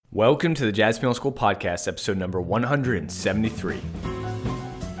Welcome to the Jazz Piano School Podcast, episode number 173.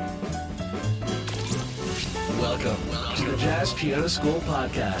 Welcome to the Jazz Piano School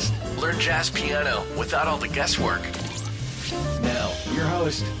Podcast. Learn jazz piano without all the guesswork. Now, your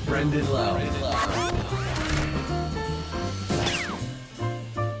host, Brendan Lowe.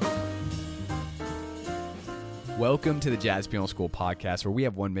 Welcome to the Jazz Piano School Podcast, where we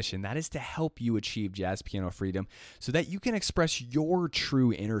have one mission, that is to help you achieve jazz piano freedom so that you can express your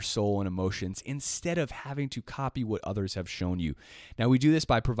true inner soul and emotions instead of having to copy what others have shown you. Now, we do this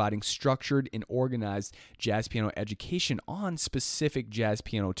by providing structured and organized jazz piano education on specific jazz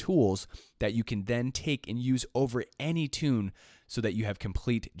piano tools that you can then take and use over any tune so that you have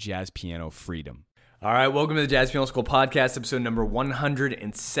complete jazz piano freedom. All right, welcome to the Jazz Piano School Podcast, episode number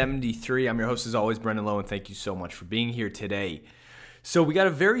 173. I'm your host, as always, Brendan Lowe, and thank you so much for being here today. So we got a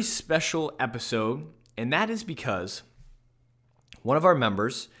very special episode, and that is because one of our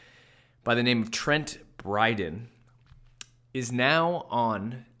members, by the name of Trent Bryden, is now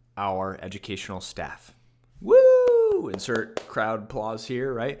on our educational staff. Woo! Insert crowd applause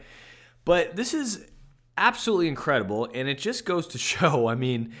here, right? But this is absolutely incredible, and it just goes to show,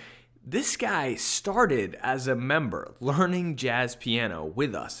 this guy started as a member learning jazz piano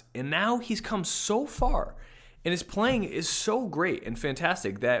with us, and now he's come so far, and his playing is so great and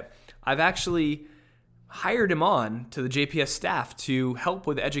fantastic that I've actually hired him on to the JPS staff to help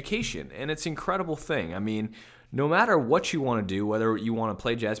with education, and it's an incredible thing. No matter what you want to do, whether you want to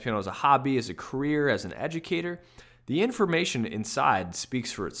play jazz piano as a hobby, as a career, as an educator, the information inside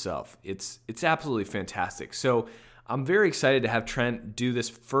speaks for itself. It's absolutely fantastic. So I'm very excited to have Trent do this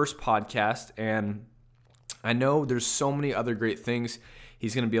first podcast, and I know there's so many other great things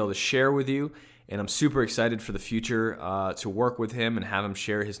he's going to be able to share with you, and I'm super excited for the future to work with him and have him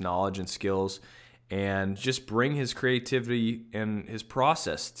share his knowledge and skills and just bring his creativity and his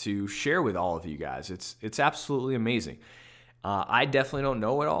process to share with all of you guys. It's absolutely amazing. I definitely don't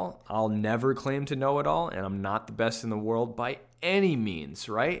know it all. I'll never claim to know it all, and I'm not the best in the world by any means,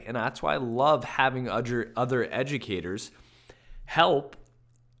 right? And that's why I love having other educators help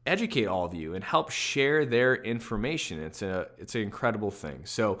educate all of you and help share their information. It's an incredible thing.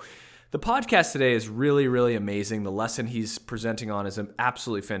 So the podcast today is really, really amazing. The lesson he's presenting on is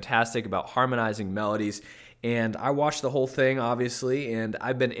absolutely fantastic about harmonizing melodies. And I watched the whole thing, obviously, and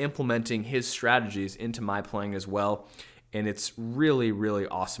I've been implementing his strategies into my playing as well. And it's really, really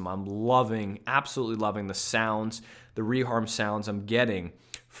awesome. I'm absolutely loving the sounds, the reharm sounds I'm getting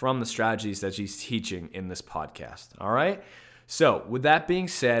from the strategies that he's teaching in this podcast. All right? So with that being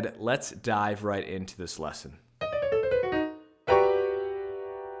said, let's dive right into this lesson.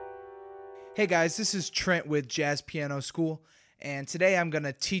 Hey guys, this is Trent with Jazz Piano School, and today I'm going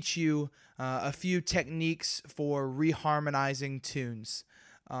to teach you a few techniques for reharmonizing tunes.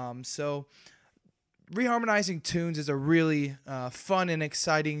 Reharmonizing tunes is a really fun and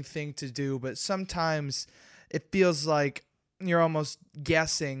exciting thing to do, but sometimes it feels like you're almost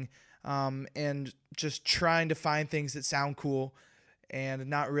guessing and just trying to find things that sound cool and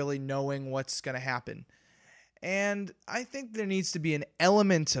not really knowing what's going to happen. And I think there needs to be an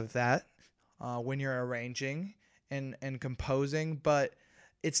element of that when you're arranging and composing, but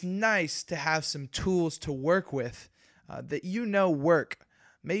it's nice to have some tools to work with that work.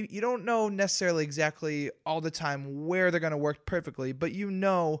 Maybe you don't know necessarily exactly all the time where they're going to work perfectly, but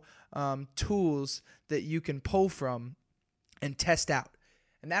tools that you can pull from and test out.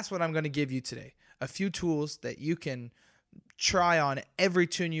 And that's what I'm going to give you today. A few tools that you can try on every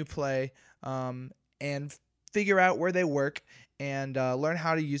tune you play and figure out where they work and learn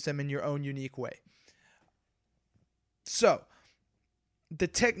how to use them in your own unique way. So, the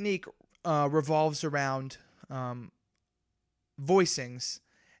technique revolves around voicings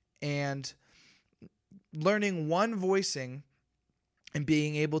and learning one voicing and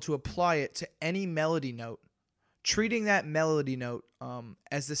being able to apply it to any melody note, treating that melody note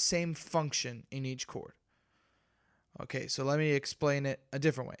as the same function in each chord. Okay, so let me explain it a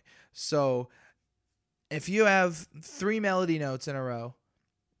different way. So if you have 3 melody notes in a row,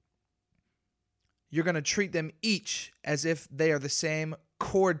 you're going to treat them each as if they are the same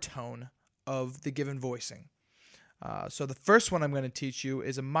chord tone of the given voicing. So the first one I'm going to teach you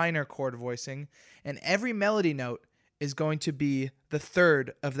is a minor chord voicing, and every melody note is going to be the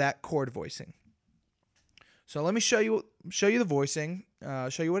third of that chord voicing. So let me show you the voicing,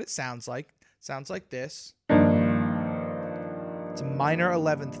 show you what it sounds like. It sounds like this. It's a minor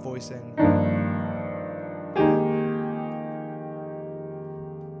 11th voicing.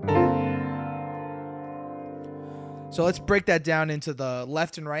 So let's break that down into the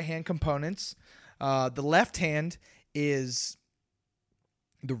left and right hand components. The left hand is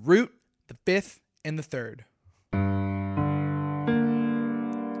the root, the fifth, and the third.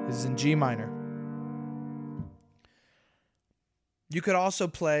 This is in G minor. You could also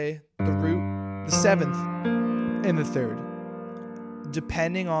play the root, the seventh, and the third.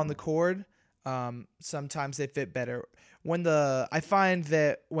 Depending on the chord, sometimes they fit better. I find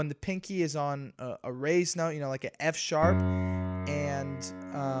that when the pinky is on a raised note, like an F sharp, and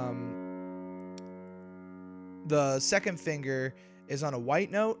the second finger is on a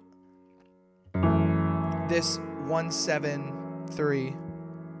white note, this 1-7-3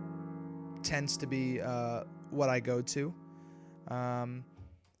 tends to be what I go to.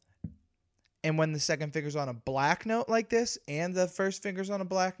 And when the second finger's on a black note like this, and the first finger's on a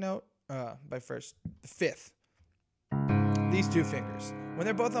black note, the fifth, these two fingers, when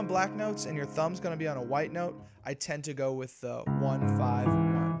they're both on black notes and your thumb's going to be on a white note, I tend to go with the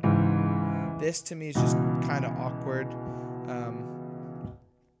 1-5-1. This to me is just kind of awkward,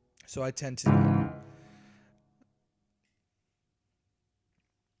 so I tend to do that.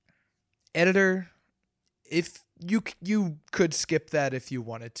 Editor, if you could skip that if you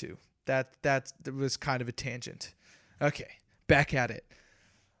wanted to. That was kind of a tangent. Okay, back at it.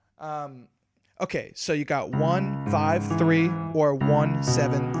 Okay, so you got 1-5-3 or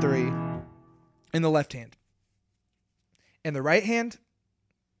 1-7-3 in the left hand. In the right hand,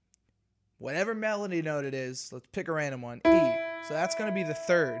 whatever melody note it is, let's pick a random one, E. So that's going to be the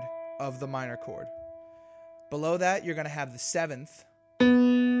third of the minor chord. Below that, you're going to have the seventh.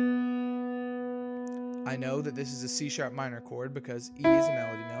 I know that this is a C sharp minor chord because E is a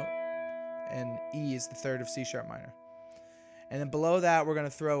melody note, and E is the third of C sharp minor. And then below that, we're going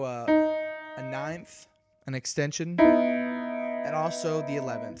to throw a ninth, an extension, and also the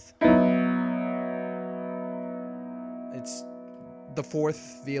 11th. It's the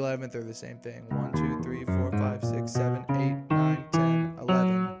fourth, the 11th are the same thing. 1, 2, 3, 4, 5, 6, 7, 8, 9, 10,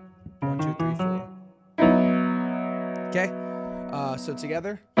 11. 1, 2, 3, 4. Okay? So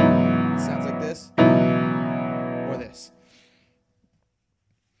together, it sounds like this or this.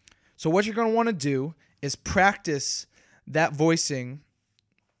 So what you're going to want to do is practice that voicing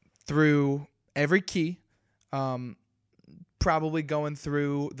through every key, probably going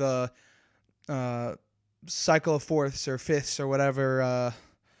through the cycle of fourths or fifths or whatever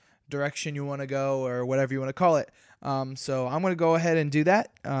direction you want to go or whatever you want to call it. So I'm going to go ahead and do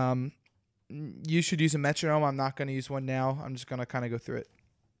that. You should use a metronome. I'm not going to use one now. I'm just going to kind of go through it.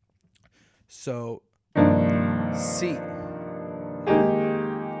 So C,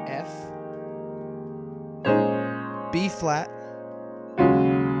 F, B flat,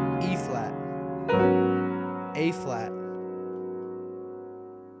 E flat, A flat,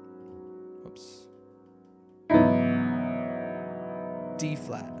 whoops, D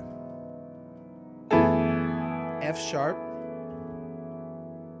flat, F sharp,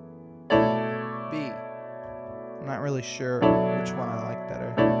 B. I'm not really sure which one I like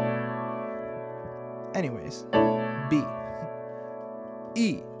better. Anyways, B,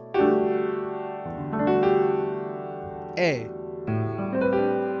 E, A,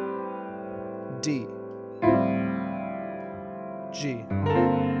 D, G.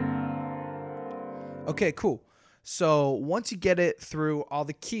 Okay, cool. So once you get it through all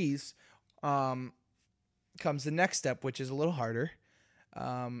the keys, comes the next step, which is a little harder.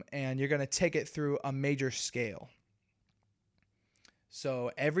 And you're going to take it through a major scale.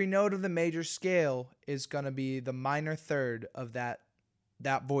 So every note of the major scale is going to be the minor third of that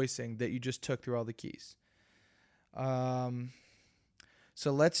voicing that you just took through all the keys. So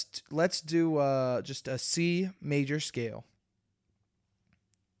let's do just a C major scale.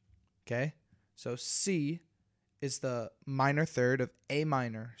 Okay? So C is the minor third of A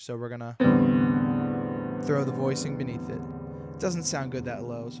minor. So we're going to throw the voicing beneath it. It doesn't sound good that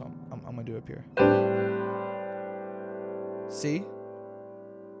low, so I'm going to do it up here. C.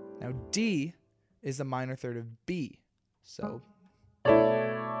 Now D is the minor third of B. So I'm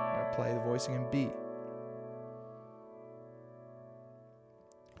going to play the voicing in B.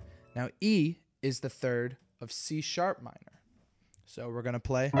 Now E is the third of C sharp minor. So we're going to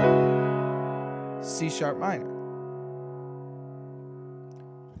play C sharp minor.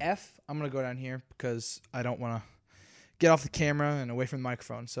 F, I'm going to go down here because I don't want to get off the camera and away from the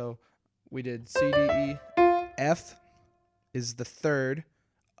microphone. So we did C, D, E. F is the third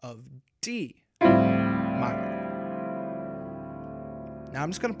of D minor. Now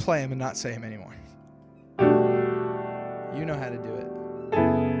I'm just going to play him and not say him anymore. You know how to do it.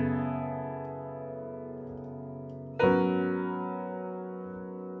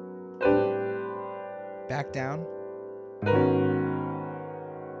 Back down.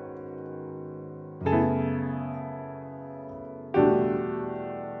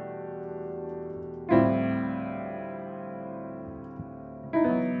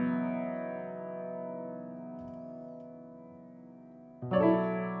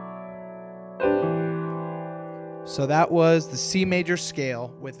 So that was the C major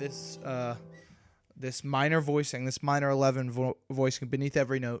scale with this this minor voicing, this minor 11 voicing beneath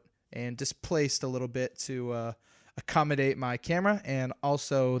every note, and displaced a little bit to accommodate my camera and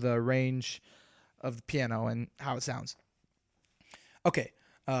also the range of the piano and how it sounds. Okay,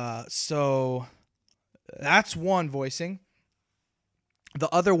 so that's one voicing. The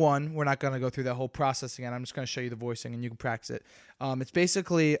other one, we're not going to go through that whole process again. I'm just going to show you the voicing and you can practice it. It's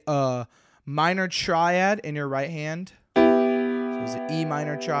basically a minor triad in your right hand. So it's an E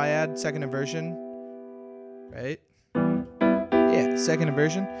minor triad, second inversion, right? Yeah, second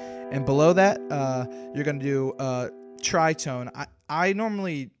inversion. And below that, you're going to do a tritone. I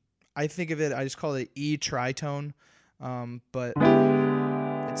think of it, I just call it E tritone, but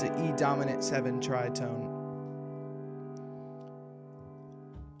it's an E dominant 7 tritone.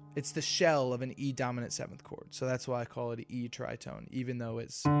 It's the shell of an E dominant 7th chord, so that's why I call it an E tritone, even though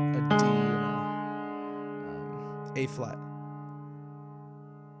it's a D and A flat.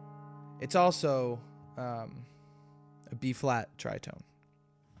 It's also a B flat tritone,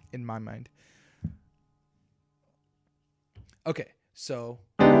 in my mind. Okay, so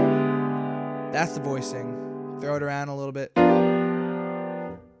that's the voicing. Throw it around a little bit.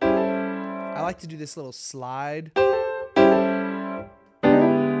 I like to do this little slide.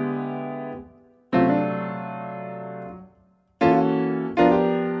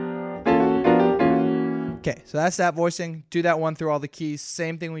 Okay, so that's that voicing. Do that one through all the keys.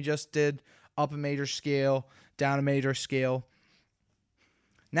 Same thing we just did. Up a major scale, down a major scale.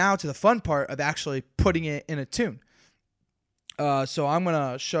 Now to the fun part of actually putting it in a tune. So I'm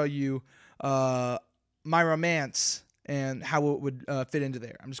going to show you My Romance and how it would fit into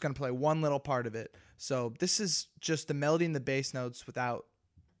there. I'm just going to play one little part of it. So this is just the melody and the bass notes without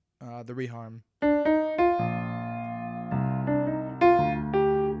the reharm.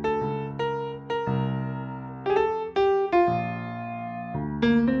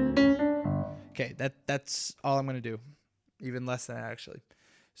 Okay, that's all I'm going to do. Even less than that, actually.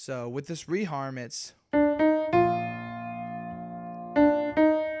 So with this reharm, it's...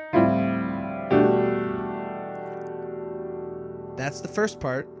 That's the first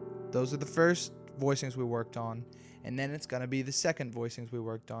part. Those are the first voicings we worked on. And then it's going to be the second voicings we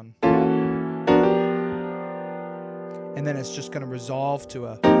worked on. And then it's just going to resolve to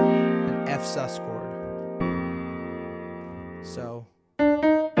an F sus chord. So...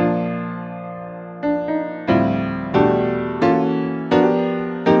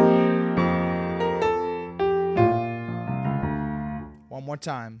 One more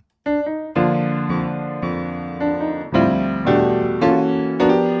time.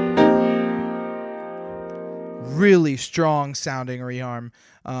 Really strong sounding reharm.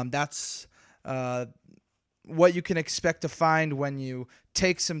 That's what you can expect to find when you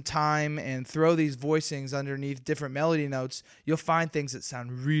take some time and throw these voicings underneath different melody notes. You'll find things that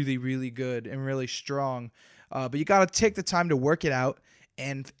sound really, really good and really strong. But you got to take the time to work it out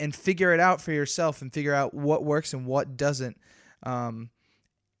and figure it out for yourself and figure out what works and what doesn't.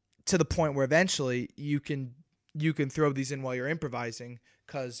 To the point where eventually you can throw these in while you're improvising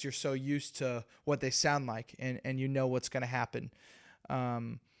because you're so used to what they sound like and you know what's going to happen.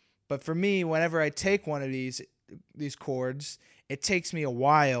 But for me, whenever I take one of these chords, it takes me a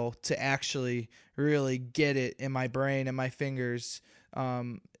while to actually really get it in my brain and my fingers.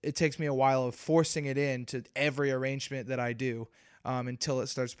 It takes me a while of forcing it into every arrangement that I do until it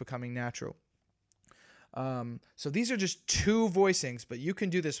starts becoming natural. So these are just 2 voicings, but you can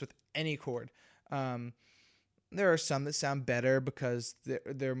do this with any chord. There are some that sound better because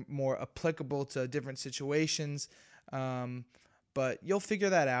they're more applicable to different situations, but you'll figure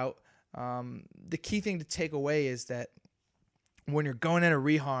that out. The key thing to take away is that when you're going in a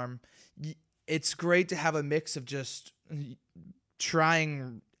reharm, it's great to have a mix of just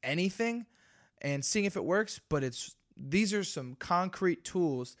trying anything and seeing if it works, but these are some concrete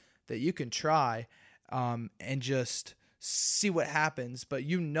tools that you can try and just see what happens, but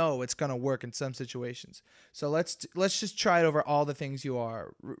you know it's going to work in some situations. So let's just try it over all the things you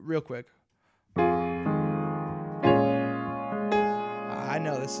are real quick. I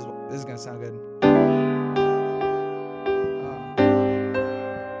know this is going to sound good.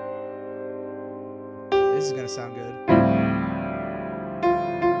 This is going to sound good.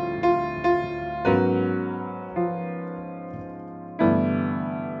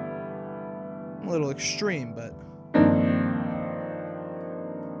 A little extreme, but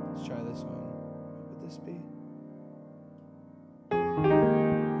let's try this one. What would this be?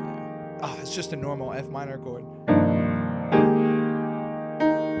 Oh, it's just a normal F minor chord.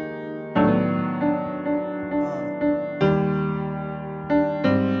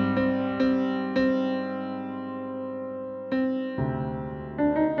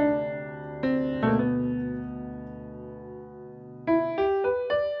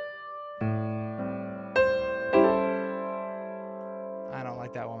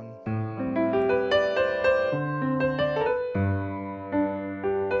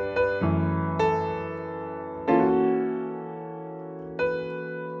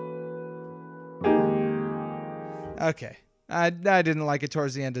 okay, I didn't like it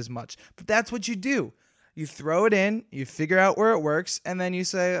towards the end as much. But that's what you do. You throw it in, you figure out where it works, and then you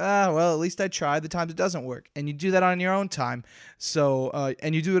say, well, at least I tried the times it doesn't work. And you do that on your own time. So,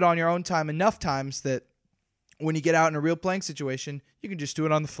 and you do it on your own time enough times that when you get out in a real playing situation, you can just do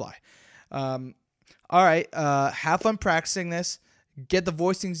it on the fly. All right, have fun practicing this. Get the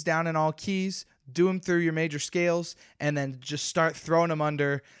voicings down in all keys. Do them through your major scales, and then just start throwing them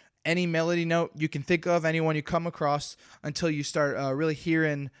under any melody note you can think of, anyone you come across, until you start really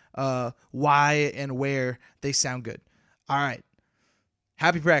hearing why and where they sound good. All right.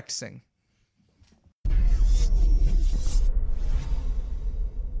 Happy practicing.